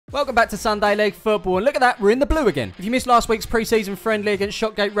Welcome back to Sunday League Football, and look at that, we're in the blue again. If you missed last week's pre-season friendly against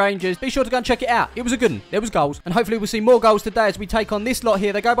Shotgate Rangers, be sure to go and check it out. It was a good one. There was goals, and hopefully we'll see more goals today as we take on this lot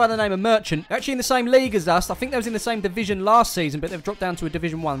here. They go by the name of Merchant. They're actually in the same league as us. I think they was in the same division last season, but they've dropped down to a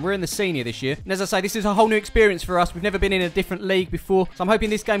Division 1. We're in the senior this year. And as I say, this is a whole new experience for us. We've never been in a different league before, so I'm hoping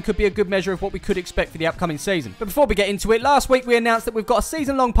this game could be a good measure of what we could expect for the upcoming season. But before we get into it, last week we announced that we've got a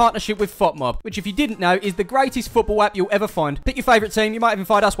season-long partnership with FOTMob, which if you didn't know, is the greatest football app you'll ever find. Pick your favourite team. You might even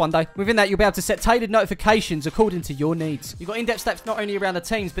find us one day. Within that, you'll be able to set tailored notifications according to your needs. You've got in-depth stats not only around the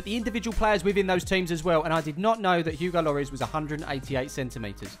teams, but the individual players within those teams as well. And I did not know that Hugo Lloris was 188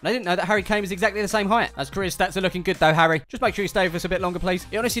 centimetres. And I didn't know that Harry Kane was exactly the same height. As career stats are looking good though, Harry. Just make sure you stay with us a bit longer, please.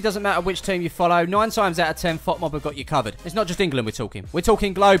 It honestly doesn't matter which team you follow. 9 times out of 10, FOTMob have got you covered. It's not just England we're talking. We're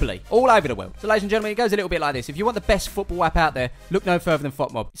talking globally, all over the world. So ladies and gentlemen, it goes a little bit like this. If you want the best football app out there, look no further than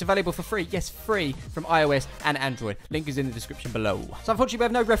FOTMob. It's available for free. Yes, free from iOS and Android. Link is in the description below. So unfortunately, we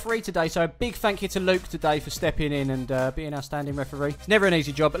have no referee today, so a big thank you to Luke today for stepping in and being our standing referee. It's never an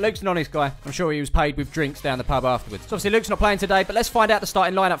easy job, but Luke's an honest guy. I'm sure he was paid with drinks down the pub afterwards. So obviously Luke's not playing today, but let's find out the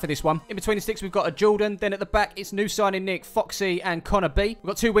starting lineup for this one. In between the sticks, we've got a Jordan. Then at the back, it's new signing Nick, Foxy, and Connor B. We've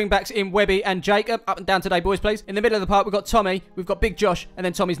got 2 wing backs in Webby and Jacob. Up and down today, boys, please. In the middle of the park, we've got Tommy. We've got Big Josh, and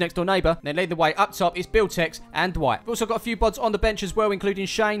then Tommy's next door neighbour. And then leading the way up top is Bill Tex and Dwight. We've also got a few bods on the bench as well, including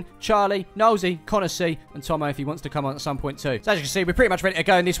Shane, Charlie, Nosey, Connor C, and Tomo if he wants to come on at some point too. So as you can see, we're pretty much ready to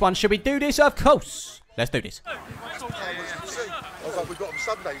go in this one. Should we do this? Of course. Let's do this. We've got on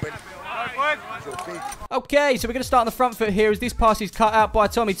Sunday when... Okay, so we're going to start on the front foot here as this pass is cut out by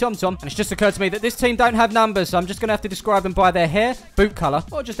Tommy TomTom. And it's just occurred to me that this team don't have numbers, so I'm just going to have to describe them by their hair, boot colour,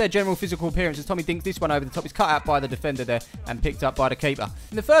 or just their general physical appearance. As Tommy dinks this one over the top, is cut out by the defender there and picked up by the keeper.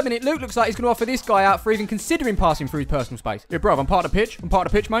 In the 3rd minute, Luke looks like he's going to offer this guy out for even considering passing through his personal space. Yeah, bro, I'm part of the pitch. I'm part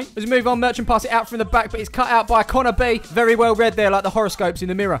of the pitch, mate. As we move on, Merchant pass it out from the back, but it's cut out by Connor B. Very well read there, like the horoscopes in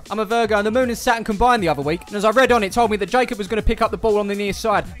the mirror. I'm a Virgo, and the moon and Saturn combined the other week. And as I read on, it told me that Jacob was going to pick up the ball on the near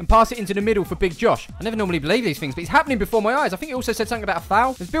side and pass it into the middle for Big Josh. I never normally believe these things, but it's happening before my eyes. I think it also said something about a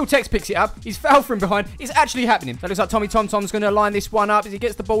foul. As Bill Tex picks it up, he's fouled from behind. It's actually happening. That looks like Tommy TomTom's going to line this one up as he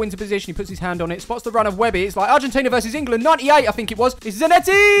gets the ball into position. He puts his hand on it, spots the run of Webby. It's like Argentina versus England, 98, I think it was. It's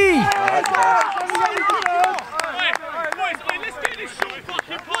Zanetti!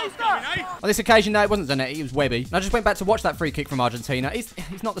 On this occasion, no, it wasn't Zanetti, it was Webby. And I just went back to watch that free kick from Argentina. It's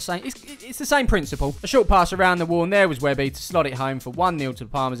not the same. It's the same principle. A short pass around the wall, and there was Webby to slot it home for 1-0 to the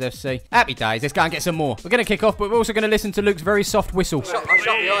Palmers FC. Happy days. Let's go and get some more. We're going to kick off, but we're also going to listen to Luke's very soft whistle. Shut the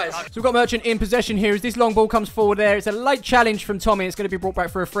eyes. So we've got Merchant in possession here as this long ball comes forward there. It's a late challenge from Tommy. It's going to be brought back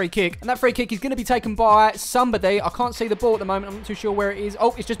for a free kick. And that free kick is going to be taken by somebody. I can't see the ball at the moment. I'm not too sure where it is.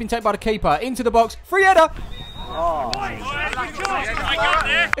 Oh, it's just been taken by the keeper. Into the box. Free header. Oh.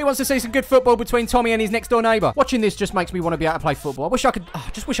 He wants to see some good football between Tommy and his next door neighbour. Watching this just makes me want to be able to play football. I wish I could.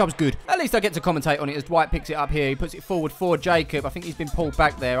 Just wish I was good. At least I get to commentate on it as Dwight picks it up here. He puts it forward for Jacob. I think he's been pulled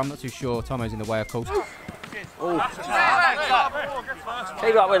back there. I'm not too sure. Tomo's in the way, of course.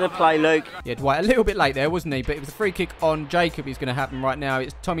 Keep up with the play, Luke. Yeah, Dwight, a little bit late there, wasn't he? But it was a free kick on Jacob is going to happen right now.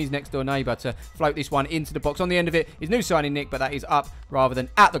 It's Tommy's next door neighbour to float this one into the box. On the end of it is new signing Nick, but that is up rather than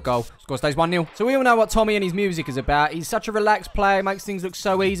at the goal. Score stays 1-0. So we all know what Tommy and his music is about. He's such a relaxed player, makes things look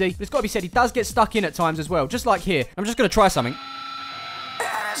so easy. But it's got to be said, he does get stuck in at times as well, just like here. I'm just going to try something.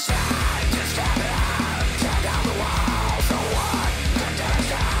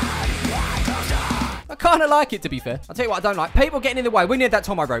 I kind of like it, to be fair. I'll tell you what I don't like. People getting in the way. We need that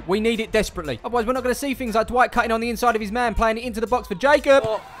Tomo rope. We need it desperately. Otherwise, we're not going to see things like Dwight cutting on the inside of his man, playing it into the box for Jacob.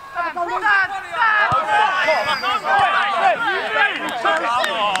 Oh.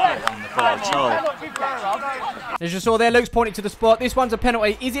 As you saw there, Luke's pointing to the spot. This one's a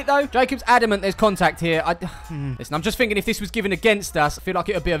penalty. Is it, though? Jacob's adamant there's contact here. Listen, I'm just thinking if this was given against us, I feel like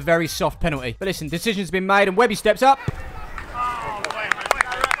it would be a very soft penalty. But listen, decision's been made, and Webby steps up.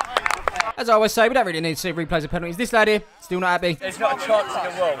 As I always say, we don't really need to see replays of penalties. This lad here, still not happy. There's not a chance in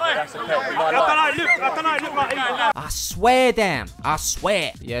the world that's a penalty. I swear down. I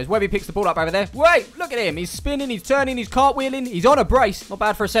swear. Yeah, as Webby picks the ball up over there. Wait, look at him. He's spinning, he's turning, he's cartwheeling. He's on a brace. Not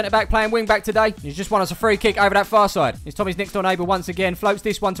bad for a centre-back playing wing-back today. He's just won us a free kick over that far side. It's Tommy's next-door neighbour once again. Floats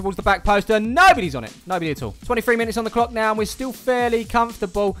this one towards the back post, and nobody's on it. Nobody at all. 23 minutes on the clock now, and we're still fairly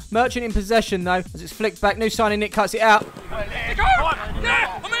comfortable. Merchant in possession, though, as it's flicked back. New signing Nick cuts it out.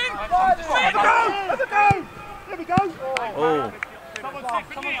 Yeah, I'm in. There we go. Oh.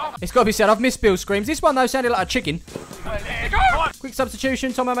 It's got to be said, I've missed Bill's screams. This one, though, sounded like a chicken. Quick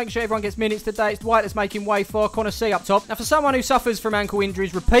substitution. Tomo making sure everyone gets minutes today. It's Dwight that's making way for Connor C up top. Now, for someone who suffers from ankle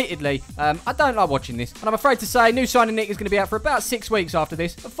injuries repeatedly, I don't like watching this. And I'm afraid to say, new signing Nick is going to be out for about 6 weeks after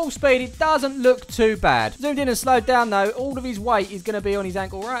this. At full speed, it doesn't look too bad. Zoomed in and slowed down, though. All of his weight is going to be on his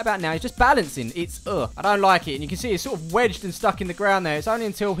ankle right about now. He's just balancing. It's, I don't like it. And you can see he's sort of wedged and stuck in the ground there. It's only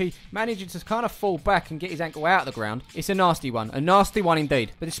until he manages to kind of fall back and get his ankle out of the ground. It's a nasty one. A nasty one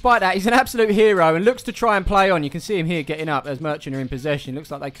indeed. But despite that, he's an absolute hero and looks to try and play on. You can see him here getting up as Merchant are in possession.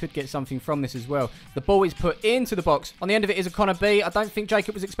 Looks like they could get something from this as well. The ball is put into the box. On the end of it is a Connor B. I don't think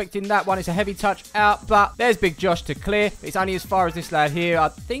Jacob was expecting that one. It's a heavy touch out, but there's Big Josh to clear. It's only as far as this lad here. I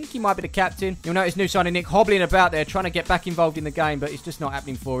think he might be the captain. You'll notice new signing Nick hobbling about there, trying to get back involved in the game, but it's just not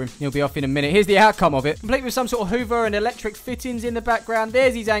happening for him. He'll be off in a minute. Here's the outcome of it. Complete with some sort of Hoover and electric fittings in the background.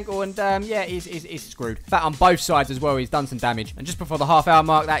 There's his ankle, and yeah, he's screwed. In fact, on both sides as well, he's done some damage. And just before the half-hour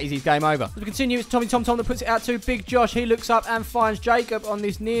mark, that is his game over. As we continue, it's Tommy Tom Tom that puts it out to Big Josh. He looks up and finds Jacob on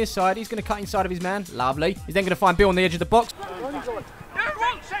this near side. He's going to cut inside of his man. Lovely. He's then going to find Bill on the edge of the box.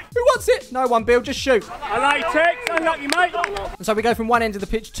 Who wants it? No one, Bill. Just shoot. I like text. I like you, mate. And so we go from one end of the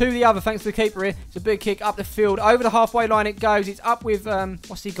pitch to the other, thanks to the keeper here. It's a big kick up the field. Over the halfway line it goes. It's up with,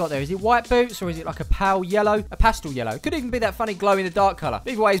 what's he got there? Is it white boots or is it like a pale yellow? A pastel yellow. Could even be that funny glow in the dark colour.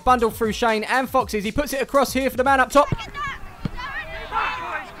 Either way, he's bundled through Shane and Foxes. He puts it across here for the man up top.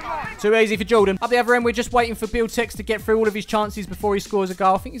 Too easy for Jordan. Up the other end, we're just waiting for Bill Tex to get through all of his chances before he scores a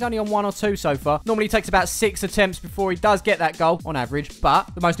goal. I think he's only on 1 or 2 so far. Normally takes about 6 attempts before he does get that goal, on average.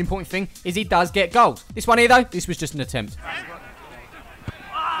 But the most important thing is he does get goals. This one here, though, this was just an attempt.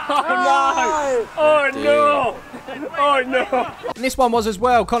 Oh no! Oh no! Oh no! And this one was as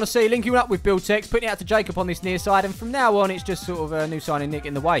well. Connor C linking up with Bill Tex, putting it out to Jacob on this near side. And from now on, it's just sort of a new signing Nick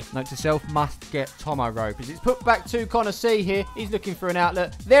in the way. Note to self, must get Tomo rope. As it's put back to Connor C here. He's looking for an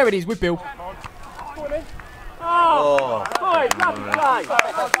outlet. There it is with Bill. Oh! Oh, lovely play!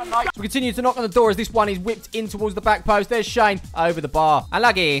 So we continue to knock on the door as this one is whipped in towards the back post. There's Shane over the bar. And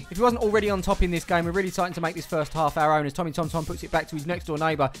Laggy, if he wasn't already on top in this game, we're really starting to make this first half our own as Tommy Tom Tom puts it back to his next door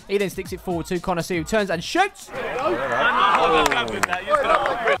neighbour. He then sticks it forward to Connor C, who turns and shoots.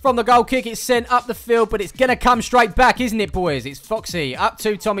 From the goal kick, it's sent up the field, but it's going to come straight back, isn't it, boys? It's Foxy up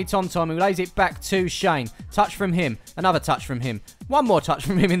to Tommy Tom Tom, who lays it back to Shane. Touch from him. Another touch from him. One more touch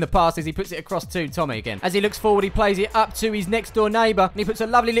from him in the pass as he puts it across to Tommy again. As he looks forward, he plays it up to his next door neighbour. And he puts a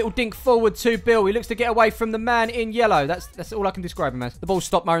lovely little dink forward to Bill. He looks to get away from the man in yellow. That's all I can describe him as. The ball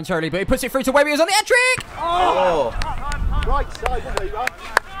stopped momentarily, but he puts it through to Webby, who's on the hat-trick! Oh! Right side, wasn't he, right?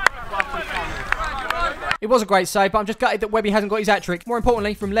 It was a great save, but I'm just gutted that Webby hasn't got his hat-trick. More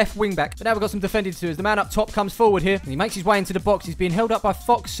importantly, from left wing-back. But now we've got some defending to do as the man up top comes forward here. And he makes his way into the box. He's being held up by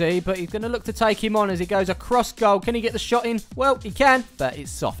Foxy, but he's going to look to take him on as he goes across goal. Can he get the shot in? Well, he can, but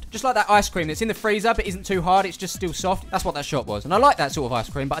it's soft. Just like that ice cream that's in the freezer, but isn't too hard. It's just still soft. That's what that shot was. And I like that sort of ice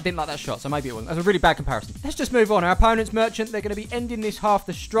cream, but I didn't like that shot, so maybe it wasn't. That's a really bad comparison. Let's just move on. Our opponent's Merchant. They're going to be ending this half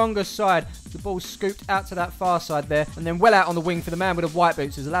the stronger side. The ball's scooped out to that far side there, and then well out on the wing for the man with the white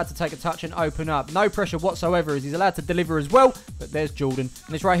boots, who's allowed to take a touch and open up. No pressure whatsoever as he's allowed to deliver as well, but there's Jordan.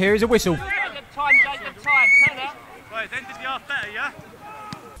 And this right here is a whistle.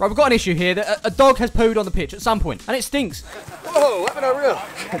 Right, we've got an issue here that a dog has pooed on the pitch at some point, and it stinks. Whoa, having a real.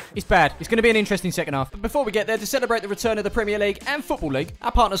 It's bad. It's going to be an interesting second half. But before we get there, to celebrate the return of the Premier League and Football League,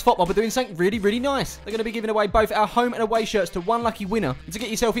 our partners FOTMob are doing something really, really nice. They're going to be giving away both our home and away shirts to one lucky winner. And to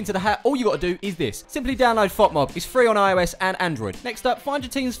get yourself into the hat, all you got to do is this. Simply download FOTMob. It's free on iOS and Android. Next up, find your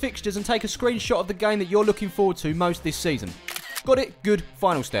team's fixtures and take a screenshot of the game that you're looking forward to most this season. Got it? Good.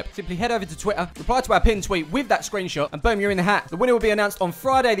 Final step. Simply head over to Twitter, reply to our pinned tweet with that screenshot, and boom, you're in the hat. The winner will be announced on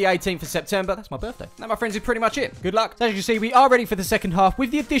Friday the 18th of September. That's my birthday. That, my friends, is pretty much it. Good luck. As you can see, we are ready for the second half with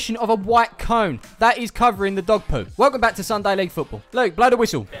the addition of a white cone. That is covering the dog poo. Welcome back to Sunday League Football. Luke, blow the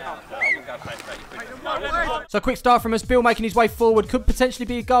whistle. So quick start from us. Bill making his way forward. Could potentially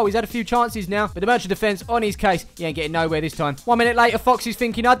be a goal. He's had a few chances now, but the Merchant defence on his case. He ain't getting nowhere this time. 1 minute later, Fox is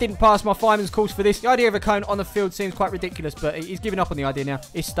thinking, I didn't pass my fireman's course for this. The idea of a cone on the field seems quite ridiculous, but he's giving up on the idea now.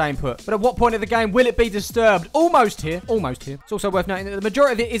 He's staying put. But at what point of the game will it be disturbed? Almost here. Almost here. It's also worth noting that the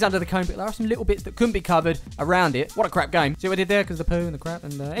majority of it is under the cone, but there are some little bits that couldn't be covered around it. What a crap game. See what I did there? Because the poo and the crap.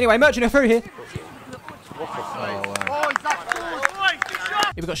 And anyway, Merchant are through here. Oh, wow.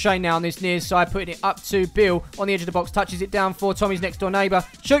 Here we've got Shane now on this near side, putting it up to Bill on the edge of the box, touches it down for Tommy's next door neighbour.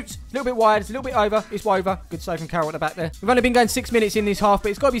 Shoots, a little bit wide, it's a little bit over, it's over. Good save from Carroll at the back there. We've only been going 6 minutes in this half, but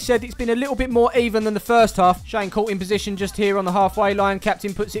it's got to be said it's been a little bit more even than the first half. Shane caught in position just here on the halfway line.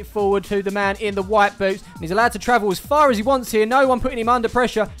 Captain puts it forward to the man in the white boots, and he's allowed to travel as far as he wants here. No one putting him under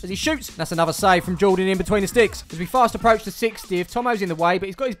pressure as he shoots. That's another save from Jordan in between the sticks. As we fast approach the 60, if Tomo's in the way, but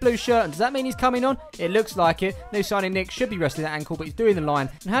he's got his blue shirt, and does that mean he's coming on? It looks like it. New signing Nick should be resting that ankle, but he's doing the line.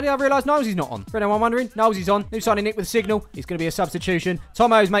 And how did I realise Knowles' not on? For anyone wondering, Knowles is on. New signing Nick with a signal. It's going to be a substitution.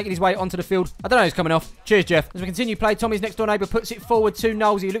 Tomo's making his way onto the field. I don't know who's coming off. Cheers, Jeff. As we continue play, Tommy's next door neighbour puts it forward to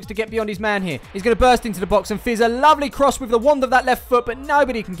Knowles. He looks to get beyond his man here. He's going to burst into the box and fizz a lovely cross with the wand of that left foot, but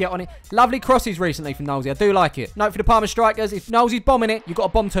nobody can get on it. Lovely crosses recently from Knowles. I do like it. Note for the Palmer strikers, if Knowles is bombing it, you've got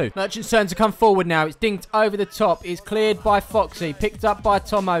to bomb too. Merchant's turn to come forward now. It's dinked over the top. It's cleared by Foxy. Picked up by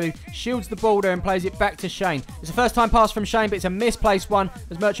Tomo, who shields the ball there and plays it back to Shane. It's a first time pass from Shane, but it's a misplaced one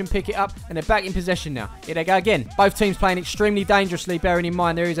as Merchant pick it up, and they're back in possession now. Here they go again. Both teams playing extremely dangerously, bearing in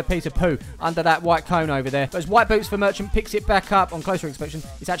mind there is a piece of poo under that white cone over there. But as white boots for Merchant picks it back up on closer inspection,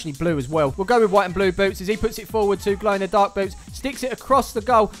 it's actually blue as well. We'll go with white and blue boots as he puts it forward to glow in the dark boots, sticks it across the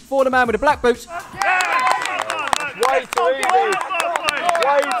goal for the man with the black boots. Way too easy.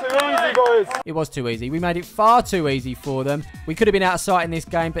 Way too easy, boys. It was too easy. We made it far too easy for them. We could have been out of sight in this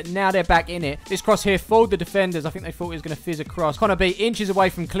game, but now they're back in it. This cross here fooled the defenders. I think they thought it was going to fizz across. Connor B inches away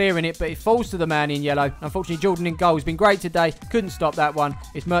from clearing it, but it falls to the man in yellow. Unfortunately, Jordan in goal has been great today. Couldn't stop that one.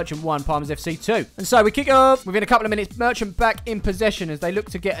 It's Merchant 1, Palmers FC 2. And so we kick it off. Within a couple of minutes, Merchant back in possession as they look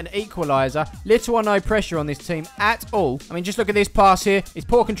to get an equaliser. Little or no pressure on this team at all. I mean, just look at this pass here. It's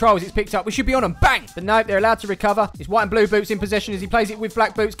poor control as it's picked up. We should be on them. Bang! But no, they're allowed to recover. It's white and blue boots in possession as he plays it with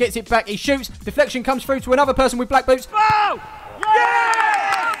black boots. Gets it back. He shoots. Deflection comes through to another person with black boots. Oh! Yeah!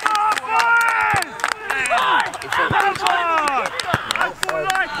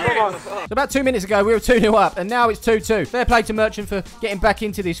 So about 2 minutes ago, we were 2-0 up, and now it's 2-2. Fair play to Merchant for getting back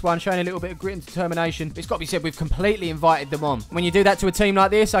into this one, showing a little bit of grit and determination. But it's got to be said, we've completely invited them on. When you do that to a team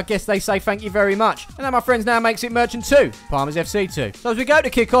like this, I guess they say thank you very much. And that, my friends, now makes it Merchant 2, Palmers FC 2. So as we go to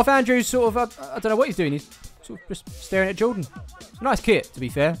kick off, Andrew's sort of, I don't know what he's doing. He's sort of just staring at Jordan. It's a nice kit, to be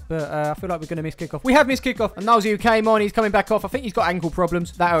fair, but I feel like we're going to miss kickoff. We have missed kickoff. And Knowles, who came on, he's coming back off. I think he's got ankle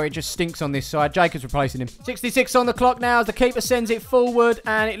problems. That or it just stinks on this side. Jacob's replacing him. 66 on the clock now as the keeper sends it forward,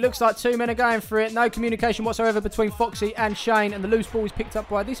 and it looks like two men are going for it. No communication whatsoever between Foxy and Shane, and the loose ball is picked up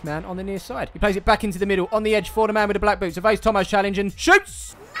by this man on the near side. He plays it back into the middle, on the edge for the man with the black boots. Evades Tomo's challenge and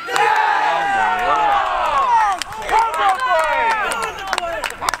shoots!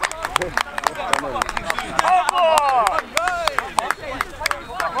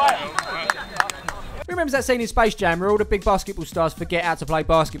 Remember that scene in Space Jam where all the big basketball stars forget how to play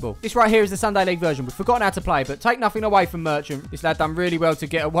basketball? This right here is the Sunday League version. We've forgotten how to play, but take nothing away from Merchant. This lad done really well to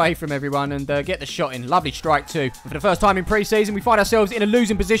get away from everyone and get the shot in. Lovely strike too. And for the first time in pre-season, we find ourselves in a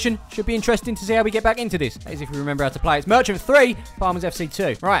losing position. Should be interesting to see how we get back into this. That is if we remember how to play. It's Merchant 3, Palmers FC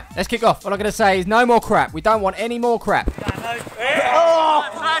 2. Right, let's kick off. All I'm going to say is no more crap. We don't want any more crap.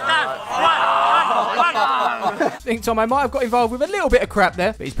 I think Tomo might have got involved with a little bit of crap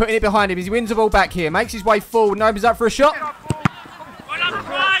there, but he's putting it behind him as he wins the ball back here. Makes his way forward and opens up for a shot.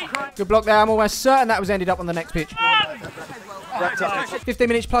 Good block there. I'm almost certain that was ended up on the next pitch. 15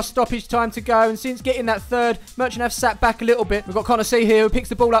 minutes plus stoppage time to go, and since getting that third, Merchant have sat back a little bit. We've got Connor C here who picks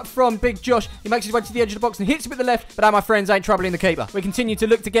the ball up from Big Josh. He makes his way to the edge of the box and hits it with the left, but that, my friends, ain't troubling the keeper. We continue to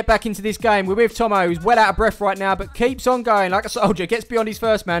look to get back into this game. We're with Tomo, who's well out of breath right now, but keeps on going like a soldier. Gets beyond his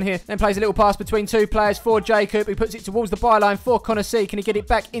first man here, then plays a little pass between two players for Jacob, who puts it towards the byline for Connor C. Can he get it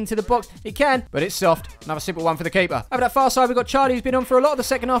back into the box? He can, but it's soft. Another simple one for the keeper. Over that far side, we've got Charlie, who's been on for a lot of the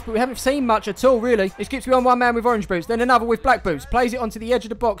second half, but we haven't seen much at all, really. He skips beyond one man with orange boots, then another with black boots. Plays it onto the edge of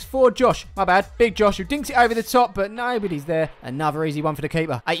the box for Josh. My bad. Big Josh, who dinks it over the top, but nobody's there. Another easy one for the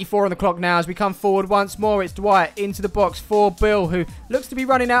keeper. 84 on the clock now as we come forward once more. It's Dwight into the box for Bill, who looks to be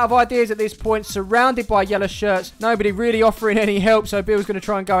running out of ideas at this point, surrounded by yellow shirts. Nobody really offering any help, so Bill's going to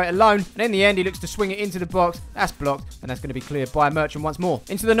try and go it alone. And in the end, he looks to swing it into the box. That's blocked, and that's going to be cleared by Merchant once more.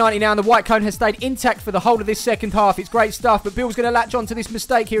 Into the 90 now, and the white cone has stayed intact for the whole of this second half. It's great stuff, but Bill's going to latch on to this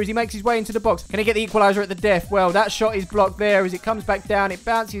mistake here as he makes his way into the box. Can he get the equaliser at the death? Well, that shot is blocked there as it comes back down. It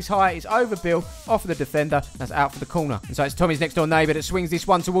bounces high. It's over Bill, off of the defender. That's out for the corner. And so it's Tommy's next door neighbour that swings this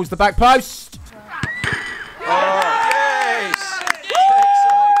one towards the back post.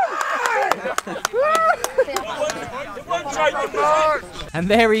 And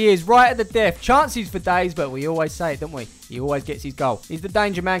there he is, right at the death. Chances for days, but we always say it, don't we? He always gets his goal. He's the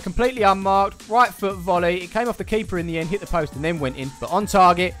danger man, completely unmarked. Right foot volley. It came off the keeper in the end, hit the post and then went in. But on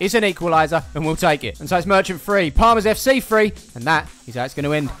target, it's an equaliser and we'll take it. And so it's Merchant 3, Palmer's FC 3. And that is how it's going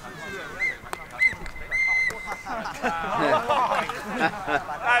to end.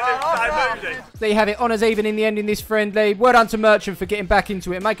 There you have it, honours even in the end in this friendly. Well done to Merchant for getting back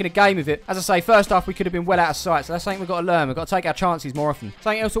into it and making a game of it. As I say, first half we could have been well out of sight, so that's something we've got to learn. We've got to take our chances more often.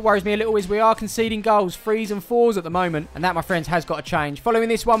 Something else that worries me a little is we are conceding goals, 3s and 4s at the moment, and that, my friends, has got to change. Following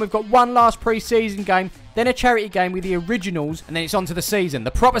this one, we've got one last pre-season game, then a charity game with the originals, and then it's on to the season, the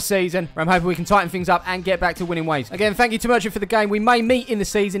proper season, where I'm hoping we can tighten things up and get back to winning ways. Again, thank you to Merchant for the game. We may meet in the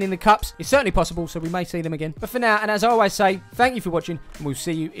season in the Cups. It's certainly possible, so we may see them again. But for now, and as I always say, thank you for watching, and we'll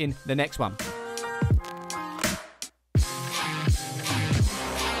see you in the next one.